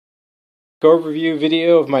Overview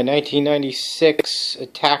video of my 1996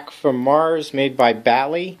 Attack from Mars made by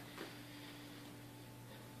Bally.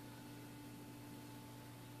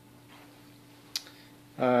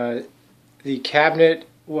 The cabinet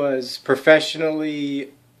was professionally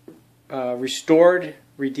restored,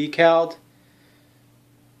 redecaled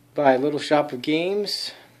by Little Shop of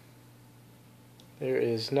Games. There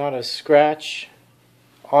is not a scratch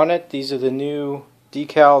on it. These are the new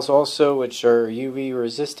decals also, which are UV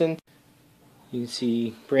resistant. You can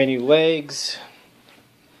see brand new legs.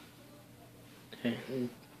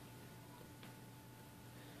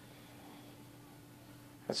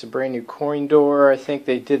 That's a brand new coin door. I think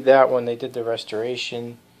they did that when they did the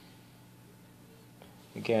restoration.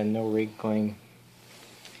 Again, no wrinkling.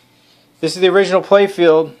 This is the original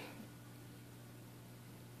playfield.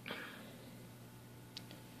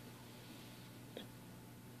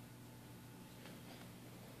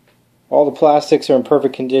 All the plastics are in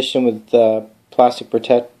perfect condition with plastic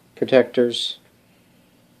protectors.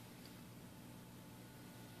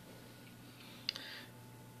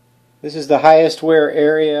 This is the highest wear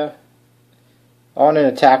area on an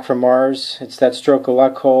Attack from Mars. It's that stroke of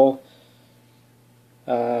luck hole.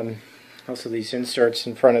 Also these inserts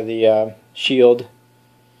in front of the shield.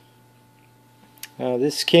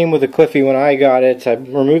 This came with a Cliffy when I got it. I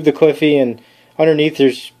removed the Cliffy and underneath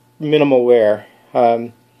there's minimal wear.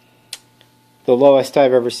 The lowest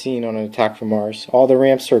I've ever seen on an Attack from Mars. All the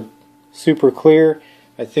ramps are super clear.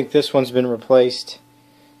 I think this one's been replaced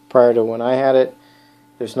prior to when I had it.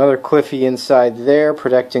 There's another Cliffy inside there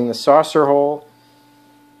protecting the saucer hole.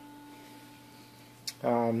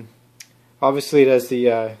 Obviously it has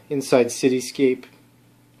the inside cityscape.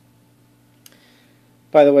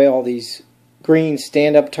 By the way, all these green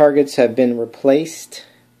stand-up targets have been replaced.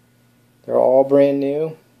 They're all brand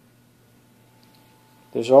new.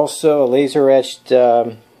 There's also a laser-etched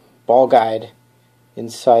ball guide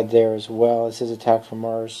inside there as well. This is Attack from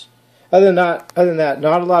Mars. Other than that,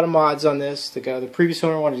 not a lot of mods on this. The previous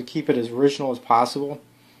owner wanted to keep it as original as possible.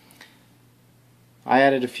 I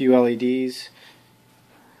added a few LEDs.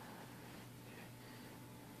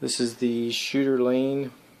 This is the shooter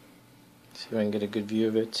lane. Let's see if I can get a good view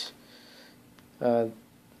of it.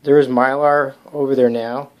 There is Mylar over there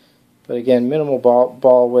now, but again, minimal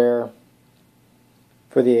ball wear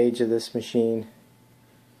for the age of this machine.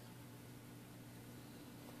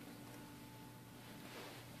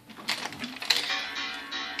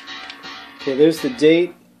 Okay, there's the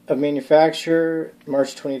date of manufacture,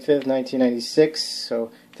 March 25th, 1996.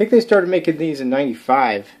 So I think they started making these in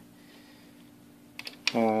 95.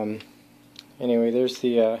 Anyway, there's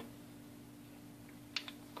the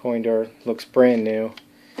coin door. Looks brand new.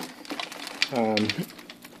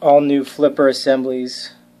 All new flipper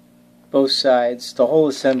assemblies. Both sides, the whole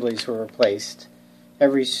assemblies were replaced.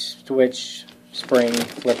 Every switch, spring,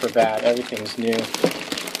 flipper bat, everything's new.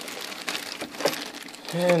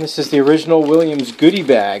 And this is the original Williams goodie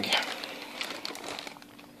bag.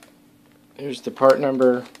 Here's the part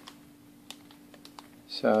number.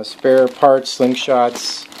 So spare parts,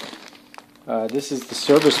 slingshots. This is the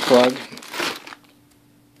service plug.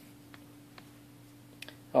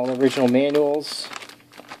 All original manuals.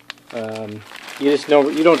 You just know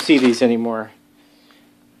you don't see these anymore.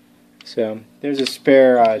 So there's a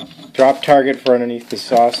spare drop target for underneath the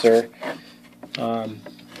saucer.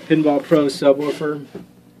 Pinball Pro subwoofer.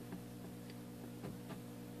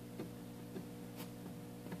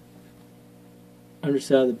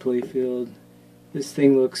 Underside of the playfield. This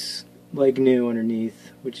thing looks like new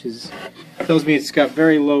underneath, which tells me it's got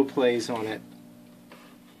very low plays on it.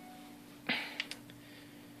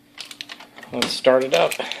 Let's start it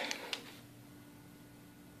up. This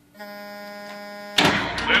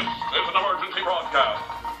is an emergency broadcast.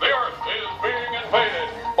 The Earth is being invaded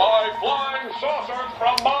by flying saucers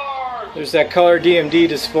from Mars. There's that color DMD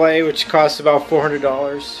display, which costs about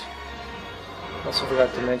 $400. Also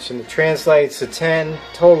forgot to mention the translate's a 10,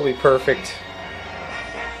 totally perfect.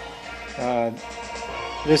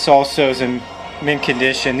 This also is in mint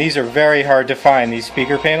condition. These are very hard to find, these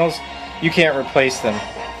speaker panels. You can't replace them.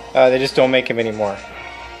 They just don't make them anymore.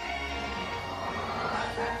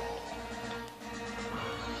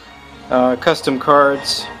 Custom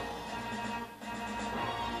cards.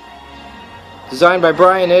 Designed by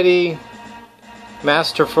Brian Eddy.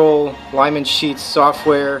 Masterful Lyman Sheats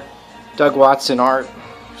software. Doug Watson art.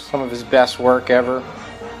 Some of his best work ever.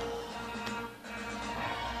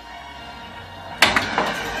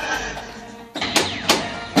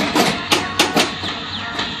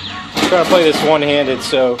 I'm trying to play this one-handed,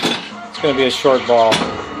 so it's going to be a short ball.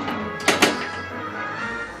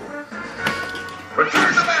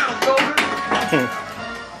 Return the bound, soldier!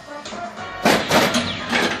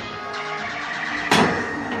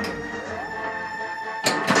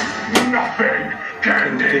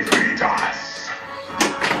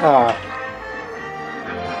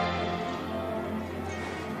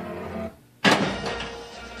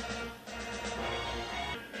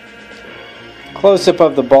 Close-up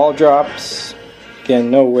of the ball drops. Again,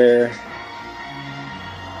 no wear.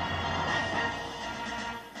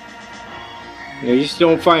 You just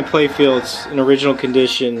don't find playfields in original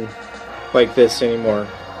condition like this anymore.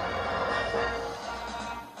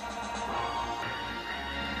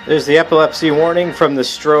 There's the epilepsy warning from the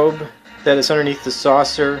strobe that is underneath the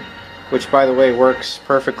saucer, which by the way works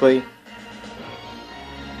perfectly.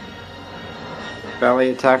 Bally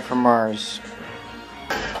attack from Mars.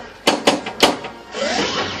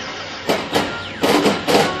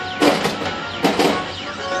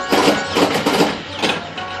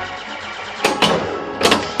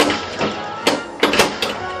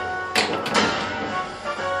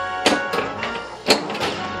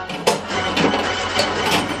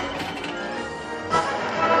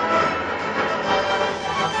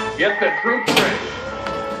 Get the troops ready.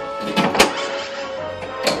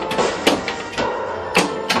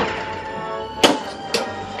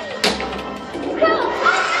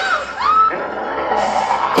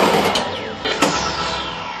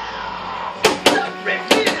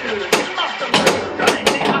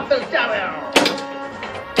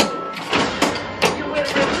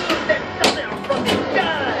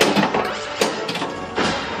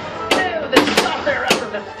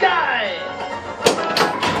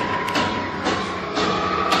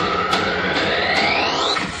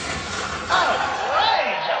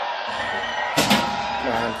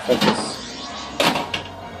 Focus.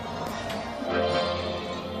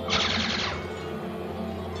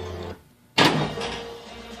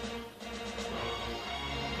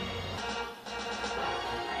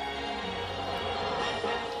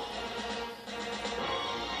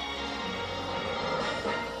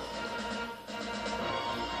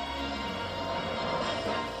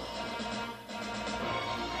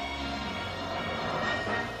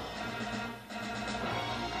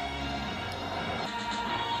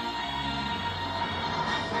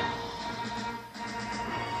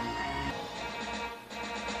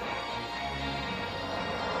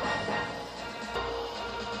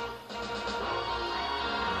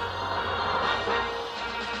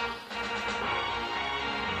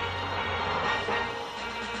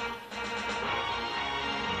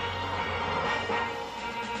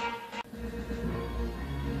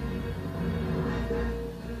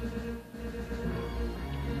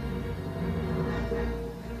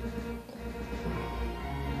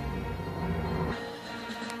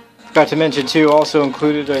 Forgot to mention too, also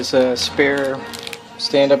included as a spare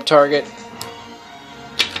stand-up target.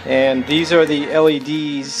 And these are the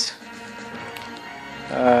LEDs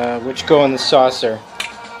which go in the saucer.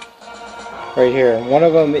 Right here. One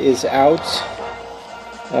of them is out,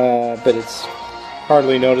 but it's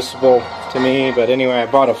hardly noticeable to me. But anyway, I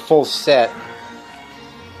bought a full set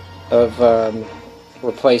of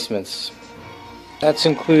replacements. That's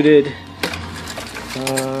included.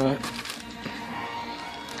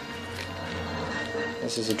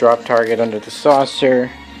 This is a drop target under the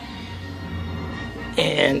saucer,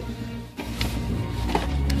 and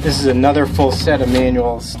this is another full set of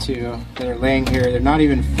manuals too that are laying here. They're not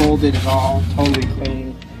even folded at all, totally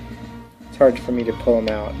clean. It's hard for me to pull them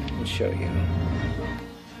out and show you.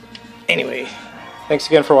 Anyway, thanks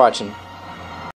again for watching.